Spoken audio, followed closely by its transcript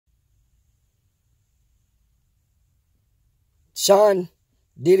Sean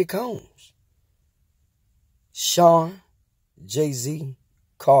Diddy Combs. Sean Jay-Z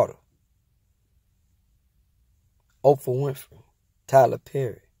Carter. Oprah Winfrey. Tyler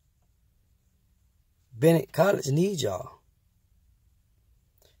Perry. Bennett College needs y'all.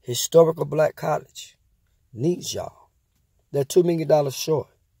 Historical Black College needs y'all. They're $2 million short.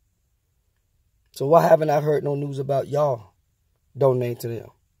 So why haven't I heard no news about y'all donating to them?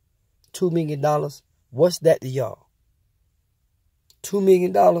 $2 million? What's that to y'all? $2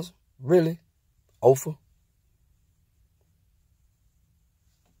 million? Really? Oprah?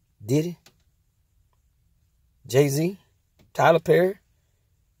 Diddy? Jay-Z? Tyler Perry?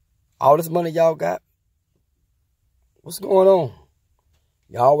 All this money y'all got? What's going on?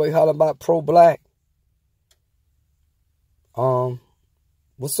 Y'all always hollering about pro-black.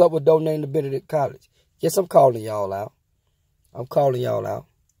 What's up with donating to Bennett College? Yes, I'm calling y'all out. I'm calling y'all out.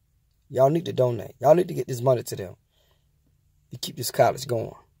 Y'all need to donate. Y'all need to get this money to them to keep this college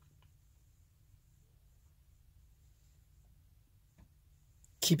going.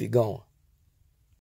 Keep it going.